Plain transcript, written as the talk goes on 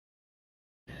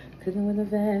Cooking with a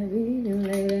family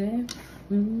lady.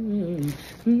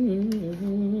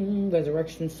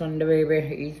 Resurrection Sunday,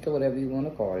 baby. Easter, whatever you want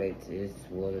to call it. It's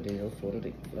what it is, what it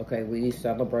is. Okay, we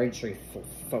celebrate Jesus.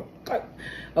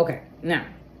 Okay, now,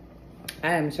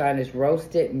 I am trying this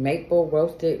roasted, maple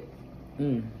roasted.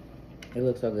 It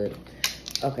looks so good.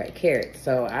 Okay, carrots.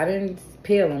 So I didn't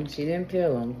peel them. She didn't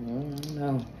peel them.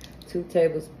 No. 2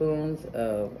 tablespoons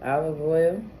of olive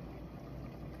oil.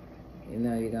 You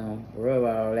know you're going to rub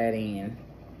all that in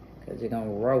because you're going to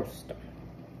roast them.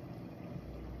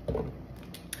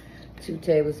 2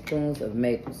 tablespoons of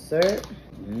maple syrup.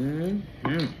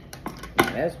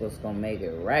 That's what's going to make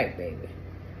it right, baby.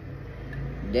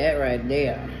 That right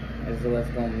there is what's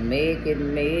going to make it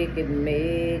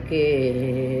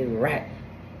right.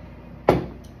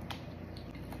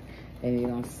 And you're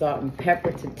going to salt and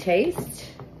pepper to taste.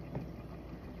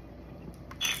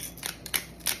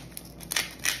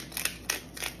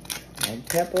 More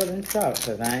pepper than salt,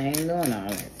 because I ain't doing all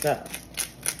that stuff.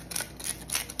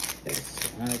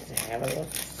 Just wanted to have a little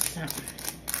something.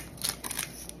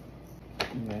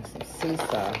 Got some sea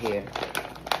salt here.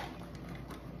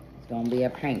 It's going to be a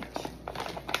pinch. It's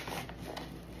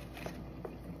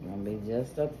going to be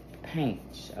just a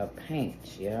pinch. A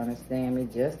pinch. You understand me?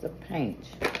 Just a pinch.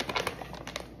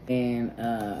 And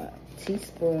a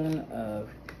teaspoon of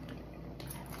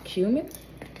cumin.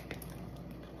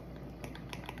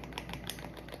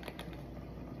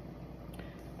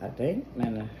 I think.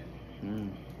 Let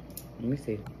me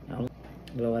see.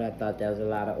 Lord, I thought that was a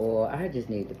lot of oil. I just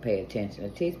need to pay attention. A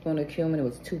teaspoon of cumin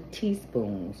was 2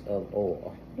 teaspoons of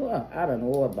oil. Well, I done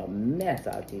oiled the mess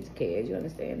out these kids. You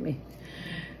understand me?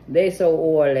 They so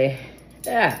oily.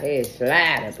 They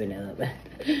slide up and up.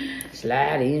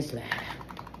 Slide in, slide out.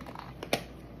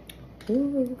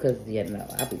 Ooh, because, you know,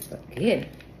 I be forgetting.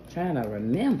 Trying to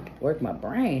remember. Work my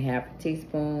brain. Half a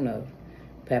teaspoon of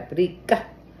paprika.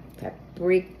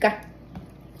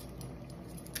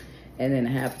 And then a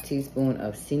half a teaspoon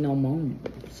of cinnamon.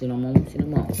 Sorry.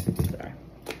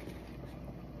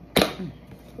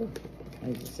 I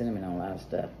use cinnamon on a lot of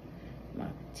stuff. My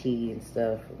tea and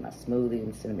stuff, my smoothie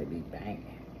and cinnamon be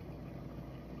banging.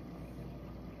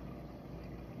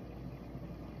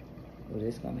 Oh,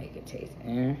 this gonna make it taste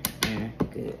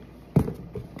good.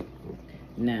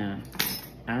 Now,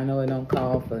 I know it don't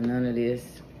call for none of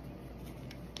this,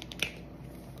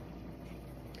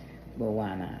 but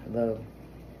why not? Love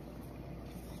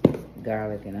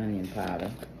garlic and onion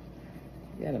powder.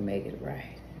 You gotta make it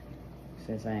right,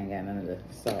 since I ain't got none of the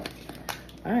salt.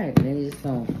 All right, then you just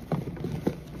gonna.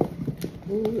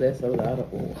 Ooh, that's a lot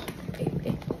of oil,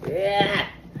 baby. Yeah.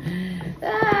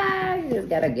 You just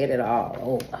gotta get it all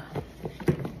over.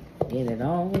 Get it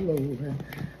all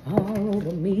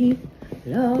over me,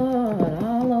 Lord,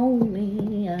 all on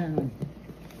me.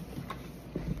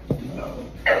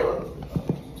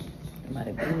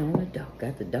 Somebody beating on the dog.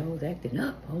 Got the dogs acting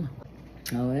up. Hold on.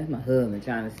 Oh, that's my husband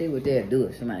trying to see what they'll do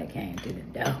if somebody came to the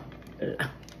door.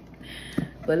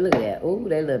 But look at that. Ooh,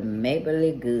 they look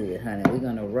mapley good, honey. We're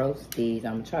gonna roast these.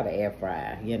 I'm gonna try to air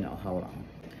fry. You know, hold on.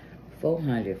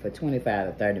 400 for 25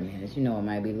 to 30 minutes. You know, it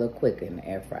might be a little quicker in the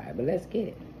air fryer, but let's get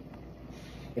it.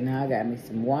 And now I got me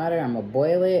some water. I'm gonna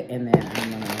boil it, and then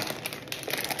I'm gonna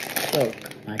soak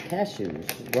my cashews,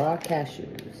 raw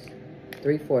cashews,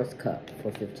 3/4 cup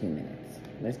for 15 minutes.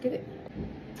 Let's get it.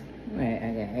 All right,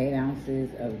 I got 8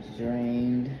 ounces of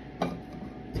drained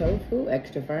tofu,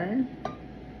 extra firm.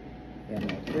 Got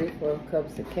my 3/4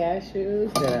 cups of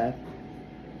cashews that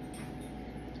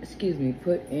I,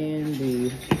 put in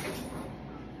the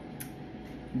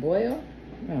boil.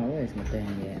 Oh, where's my thing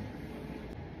at?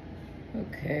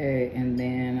 Okay, and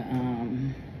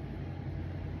then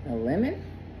a lemon.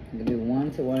 I'm gonna do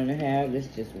 1 to 1 1/2. This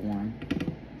is just 1.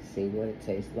 See what it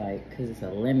tastes like, because it's a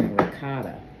lemon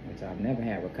ricotta, which I've never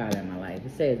had ricotta in my life.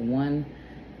 It says 1.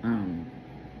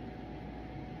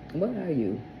 What are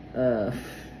you?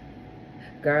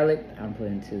 Garlic. I'm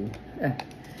putting 2.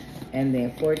 And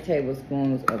then 4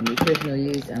 tablespoons of nutritional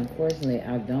yeast. Unfortunately,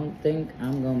 I don't think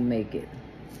I'm gonna make it.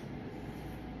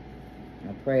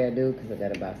 I pray I do, because I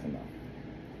gotta buy some more.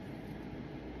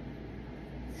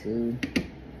 2.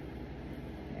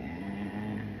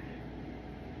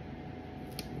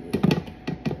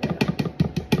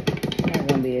 Not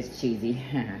gonna be as cheesy.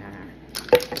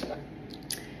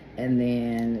 And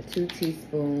then 2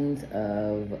 teaspoons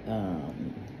of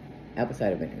apple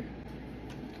cider vinegar.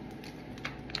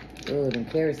 Ooh, them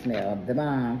carrots smell the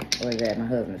bomb. Or is that my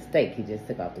husband's steak he just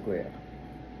took off the grill?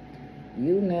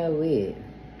 You know it.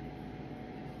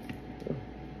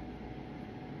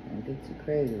 Don't get too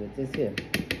crazy with this here.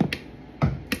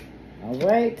 All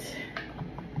right.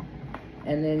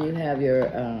 And then you have your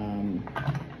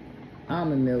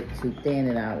almond milk to thin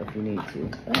it out if you need to.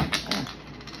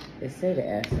 They say to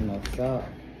add some more salt.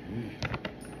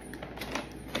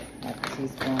 Like a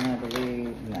teaspoon, I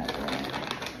believe. Not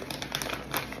that.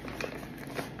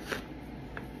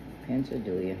 Pinch or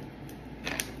do you?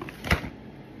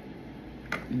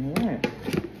 All right.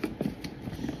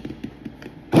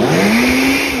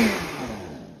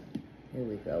 Here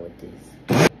we go with this.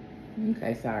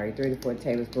 Okay, sorry. 3 to 4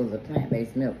 tablespoons of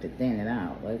plant-based milk to thin it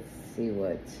out. Let's see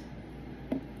what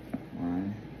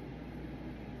 1,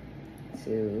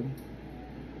 2,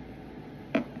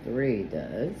 3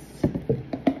 does.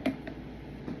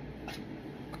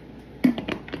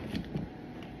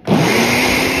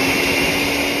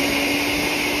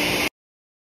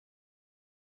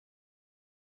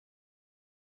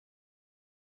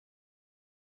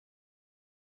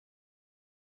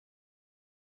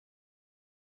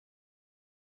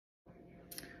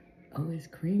 Oh, it's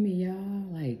creamy, y'all.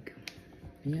 Like,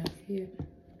 y'all see it?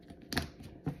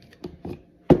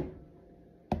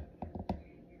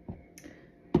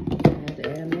 I had to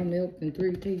add more milk than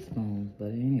 3 teaspoons,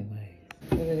 but anyway.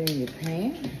 Put it in your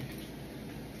pan.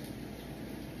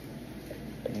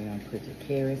 And you're gonna put your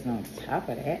carrots on top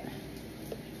of that.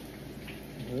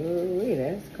 Ooh,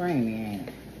 that's creamy, ain't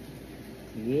it?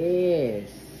 Yes.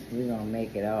 We're gonna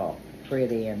make it all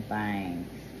pretty and fine.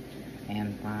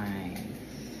 And fine.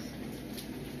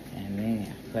 And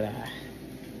then put our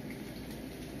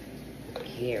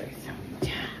carrots on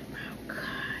top.